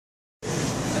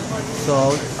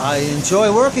So I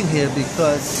enjoy working here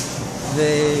because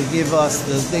they give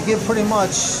pretty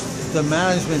much the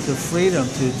management the freedom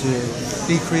to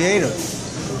be creative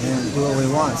and do what we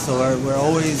want. So we're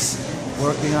always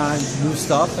working on new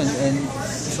stuff and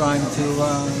trying to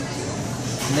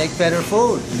make better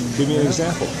food. Give me an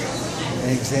example. An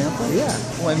example? Yeah.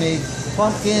 Well, I made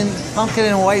pumpkin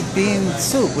and white bean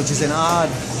soup, which is an odd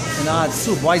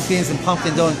soup. White beans and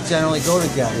pumpkin don't generally go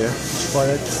together. Yeah. But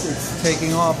it's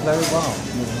taking off very well.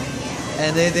 You know?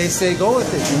 And they say go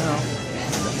with it, you know.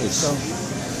 Nice. So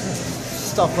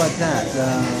stuff like that.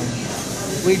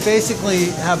 We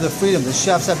basically have the freedom. The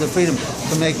chefs have the freedom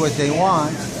to make what they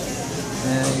want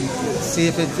and see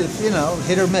if you know,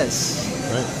 hit or miss.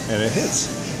 Right, and it hits.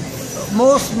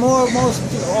 Most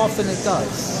often it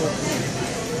does.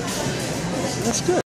 That's good.